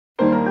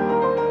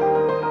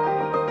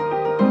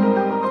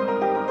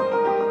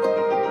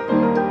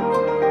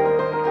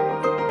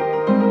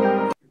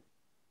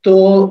तो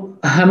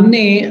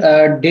हमने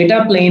data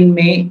plane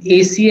में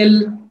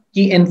ACL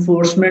की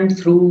एनफोर्समेंट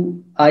थ्रू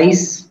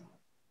आइस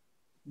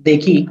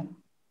देखी।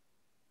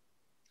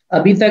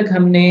 अभी तक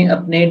हमने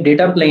अपने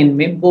डेटा प्लेन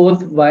में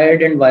both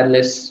wired and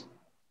wireless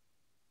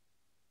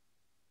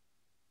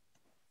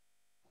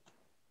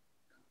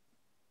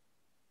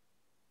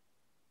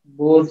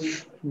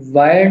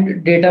wired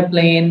data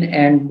plane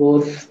and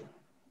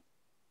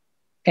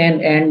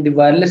and the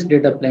wireless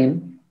data plane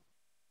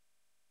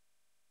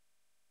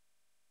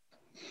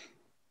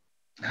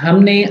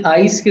हमने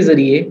आइस के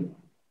जरिए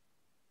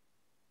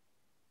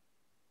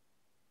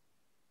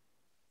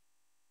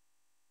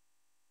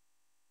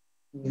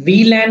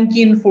VLAN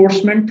की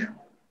इन्फोर्समेंट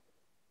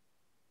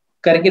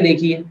करके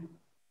देखी है।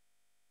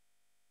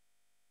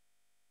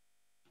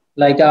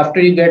 Like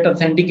after you get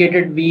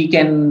authenticated, we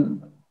can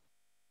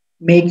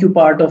make you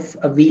part of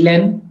a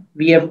VLAN.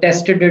 We have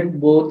tested it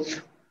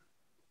both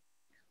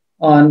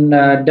on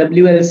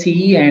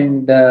WLC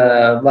and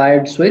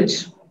wired switch,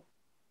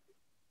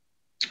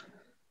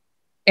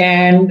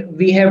 and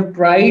we have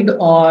tried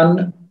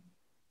on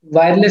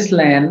wireless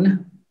LAN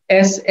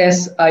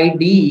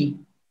SSID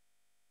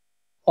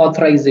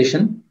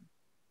authorization.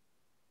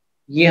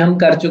 ये हम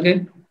कर चुके।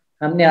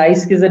 हमने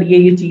ice के जरिए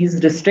ये चीज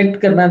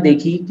restrict करना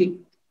देखी कि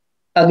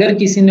अगर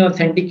किसी ने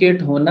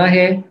ऑथेंटिकेट होना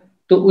है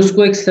तो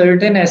उसको एक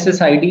सर्टेन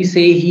SSID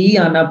से ही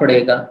आना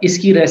पड़ेगा।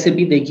 इसकी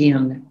रेसिपी देखी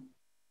हमने।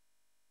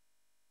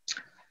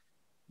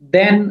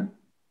 Then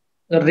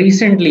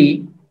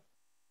recently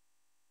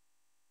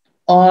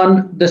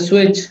on the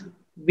switch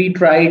we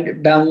tried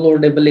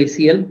downloadable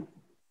ACL,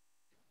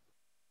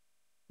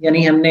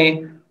 यानी हमने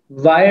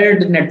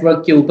वायर्ड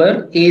नेटवर्क के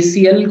ऊपर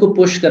ACL को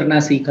पुश करना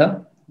सीखा,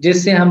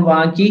 जिससे हम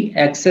वहां की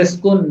एक्सेस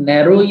को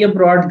नैरो या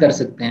ब्रॉड कर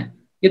सकते हैं।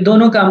 ये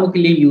दोनों कामों के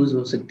लिए यूज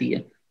हो सकती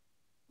है।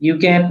 You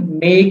can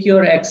make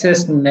your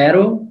access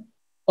narrow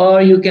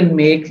or you can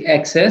make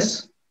access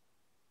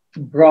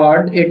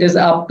broad. It is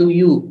up to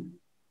you.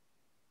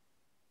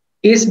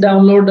 इस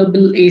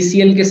डाउनलोडेबल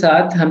ACL के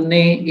साथ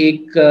हमने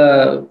एक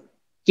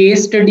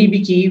केस स्टडी भी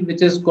की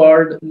which is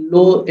called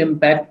low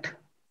impact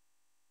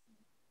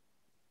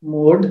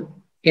mode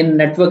in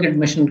network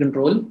admission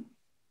control.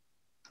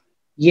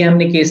 ये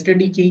हमने case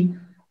study की,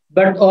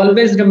 but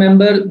always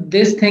remember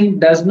this thing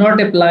does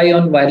not apply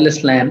on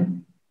wireless LAN.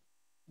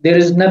 There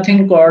is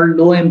nothing called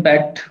low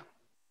impact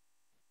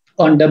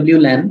on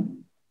WLAN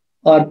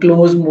or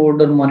closed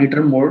mode or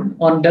monitor mode.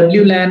 On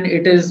WLAN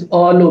it is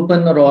all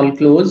open or all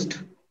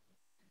closed.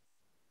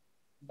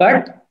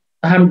 But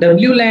हम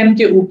WLAN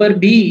के ऊपर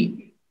भी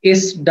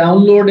इस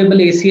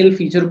downloadable ACL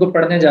feature को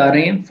पढ़ने जा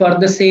रहे हैं for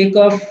the sake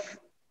of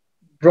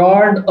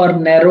broad और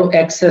नैरो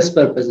एक्सेस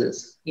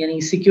पर्पसेस,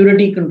 यानी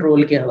सिक्योरिटी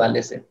कंट्रोल के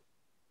हवाले से,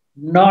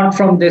 not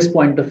from this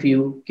point of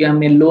view कि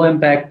हमें लो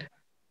इम्पैक्ट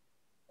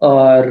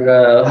और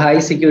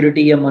हाई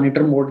सिक्योरिटी या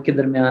मॉनिटर मोड के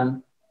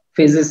दरमियान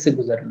फेजेस से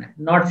गुजरना है,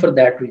 not for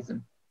that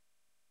reason.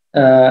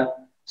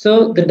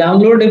 So the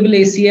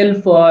downloadable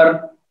ACL for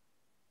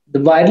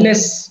the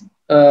wireless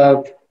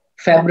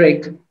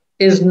fabric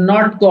is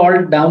not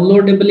called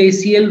downloadable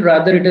ACL,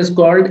 rather it is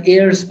called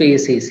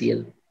airspace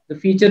ACL. The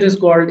feature is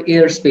called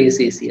airspace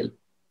ACL.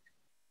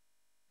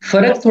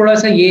 फर्क थोड़ा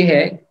सा ये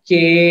है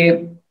कि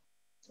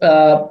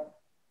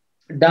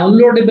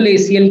डाउनलोडेबल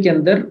ACL के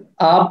अंदर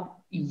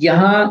आप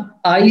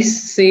यहाँ आइस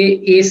से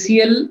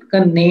ACL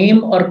का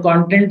नेम और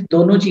कंटेंट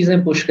दोनों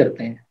चीजें पुश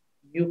करते हैं.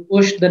 You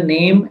push the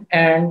name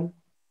and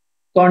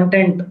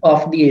content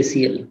of the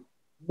ACL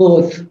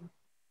both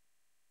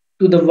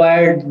to the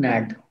wired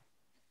NAC.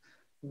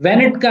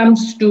 When it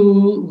comes to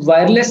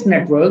wireless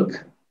network,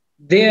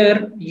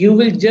 there you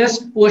will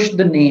just push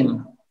the name.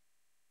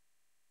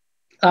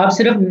 आप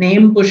सिर्फ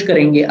name push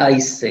करेंगे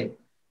ice से.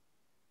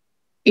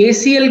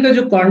 ACL का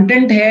जो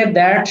content है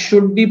that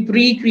should be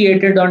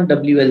pre-created on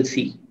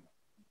WLC.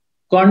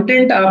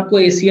 Content आपको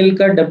ACL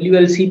का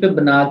WLC पे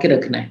बना के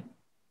रखना है.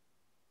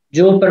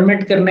 जो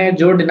परमिट करना है,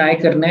 जो डिनाई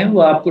करना है, वो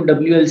आपको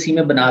WLC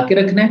में बना के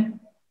रखना है.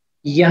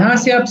 यहां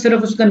से आप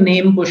सिर्फ उसका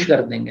नेम पुश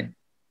कर देंगे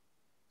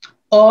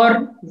और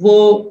वो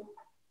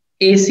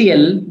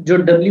ACL जो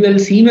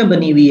WLC में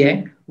बनी हुई है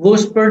वो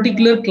उस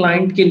पर्टिकुलर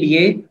क्लाइंट के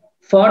लिए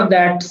फॉर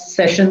दैट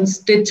सेशन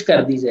स्टिच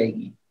कर दी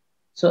जाएगी.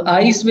 सो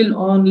ice will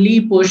only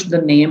push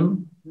the name,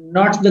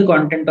 not the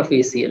content of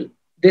ACL.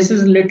 This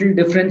is little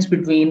difference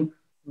between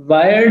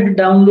wired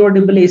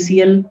downloadable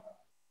ACL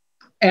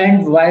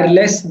and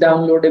wireless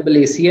downloadable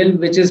ACL,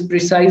 which is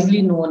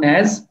precisely known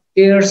as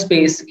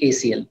airspace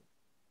ACL.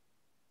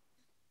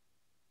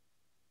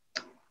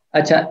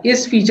 अच्छा,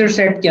 इस feature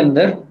set के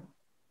अंदर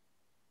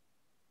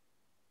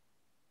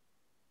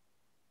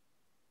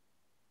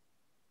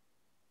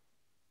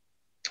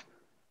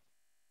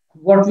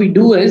what we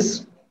do is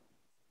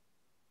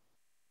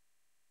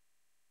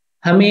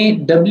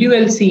हमें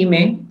WLC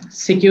में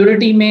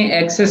security में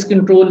access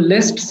control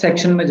list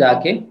section में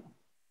जाके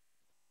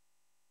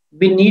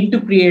we need to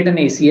create an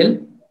ACL.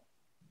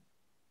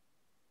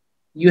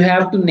 You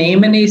have to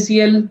name an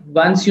ACL.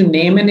 Once you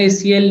name an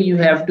ACL, you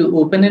have to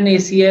open an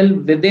ACL.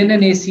 Within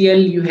an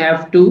ACL, you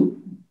have to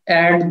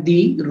add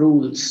the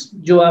rules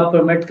जो आप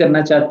permit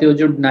करना चाहते हो,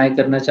 जो deny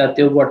करना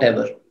चाहते हो,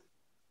 whatever.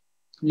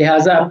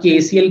 लिहाजा आपकी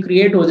ACL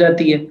क्रिएट हो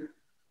जाती है.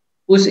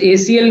 उस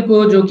ACL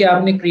को जो कि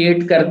आपने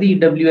क्रिएट कर दी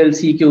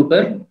WLC के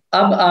ऊपर,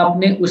 अब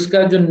आपने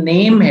उसका जो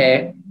नेम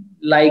है,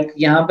 लाइक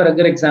यहाँ पर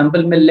अगर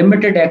एग्जांपल में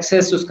लिमिटेड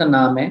एक्सेस उसका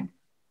नाम है,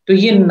 तो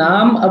ये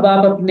नाम अब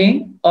आप अपने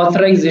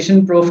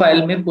ऑथराइजेशन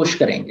प्रोफाइल में पुश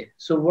करेंगे.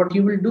 So what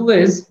you will do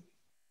is,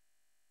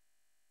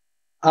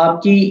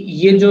 आपकी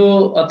ये जो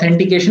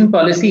ऑथेंटिकेशन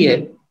पॉलिसी है,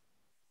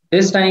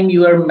 this time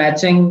you are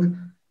matching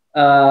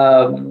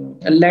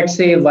let's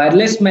say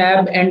wireless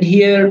map and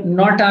here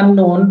not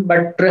unknown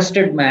but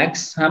trusted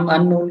max. हम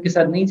unknown के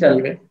साथ नहीं चल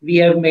रहे. We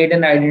have made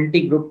an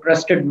identity group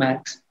trusted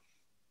max.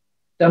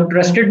 तो हम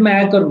trusted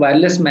mac और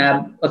wireless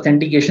map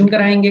authentication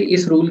कराएंगे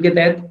इस रूल के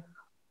तहत,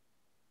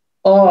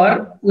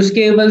 और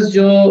उसके बस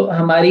जो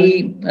हमारी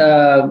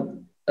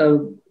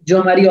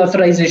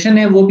ऑथराइजेशन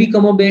है वो भी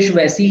कमोबेश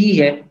वैसी ही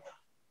है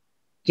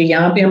कि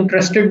यहाँ पे हम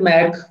ट्रस्टेड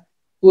मैक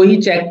को ही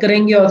चेक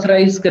करेंगे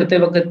ऑथराइज करते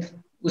वक्त,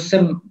 उससे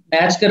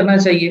मैच करना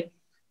चाहिए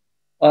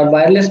और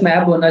वायरलेस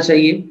मैप होना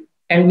चाहिए.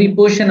 And we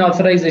push N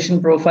authorisation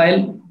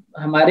profile.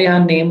 हमारे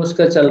यहाँ नेम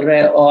उसका चल रहा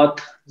है auth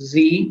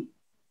z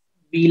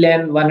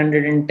VLAN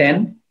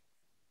 110,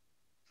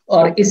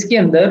 और इसके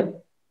अंदर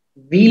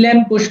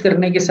VLAN पुश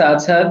करने के साथ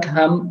साथ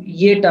हम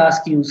ये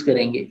टास्क यूज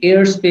करेंगे,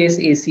 air space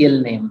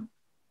ACL name.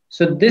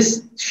 So this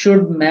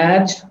should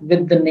match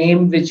with the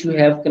name which you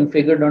have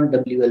configured on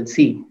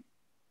WLC.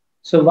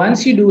 So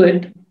once you do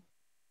it,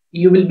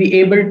 you will be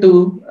able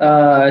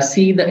to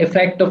see the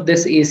effect of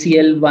this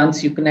ACL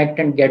once you connect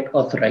and get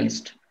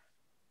authorized.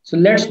 So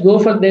let's go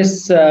for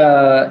this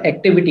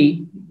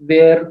activity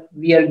where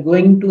we are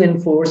going to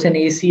enforce an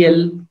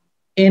ACL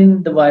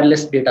in the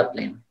wireless data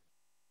plane.